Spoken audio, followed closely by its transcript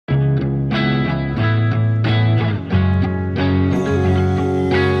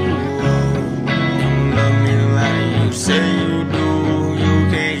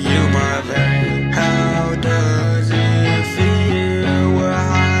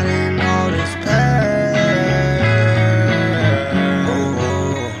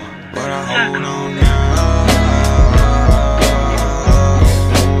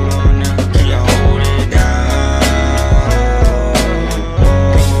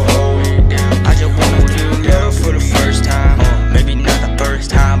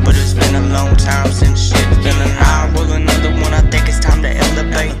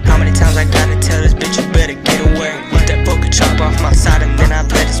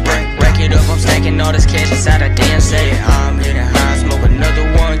all this cash inside a damn safe. I'm getting high, smoke another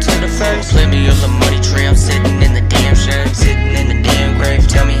one to the face. Play me a little money tree, I'm sitting in the damn shade, sitting in the damn grave.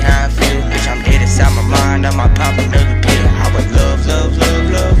 Tell me how I feel, bitch, I'm dead inside my mind. I might pop another pill. I would love, love,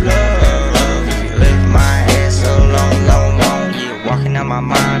 love, love, love if you lift my ass so long, long, long. Yeah, walking out my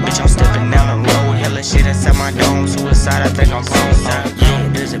mind, bitch, I'm stepping down the road. Hella shit inside my dome, suicide, I think I'm grown. Yeah,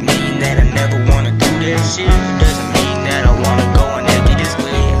 doesn't mean that I never wanna do that shit. Doesn't mean that I wanna go and empty this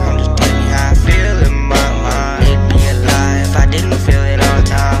clip. I'm just telling you how I feel in my mind. It'd be a lie if I didn't feel it all the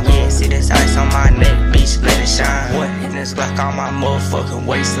time. Yeah, see this ice on my neck, bitch, let it shine. What? And it's like on my motherfucking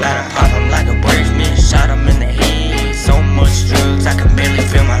waistline. I pop him like a brave man, shot him in the head. So much drugs, I can barely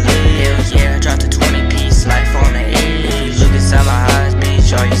feel my legs. Yeah, I dropped a 20-piece life on the edge. If you look inside my eyes,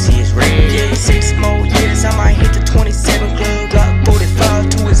 bitch, all you see is red. Yeah, 6 more years, I might hit the 27 club. Block 45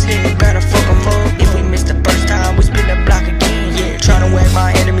 to his head, better fuck him up. If we missed the first time, we spin the block again. Yeah, tryna whack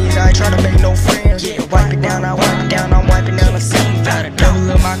my enemies, I ain't tryna make no friends. Yeah, wipe it down, I wipe it down, I'm wiping down the scene. Found a double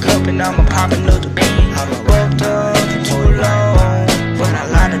in my cup and I'ma pop another bean.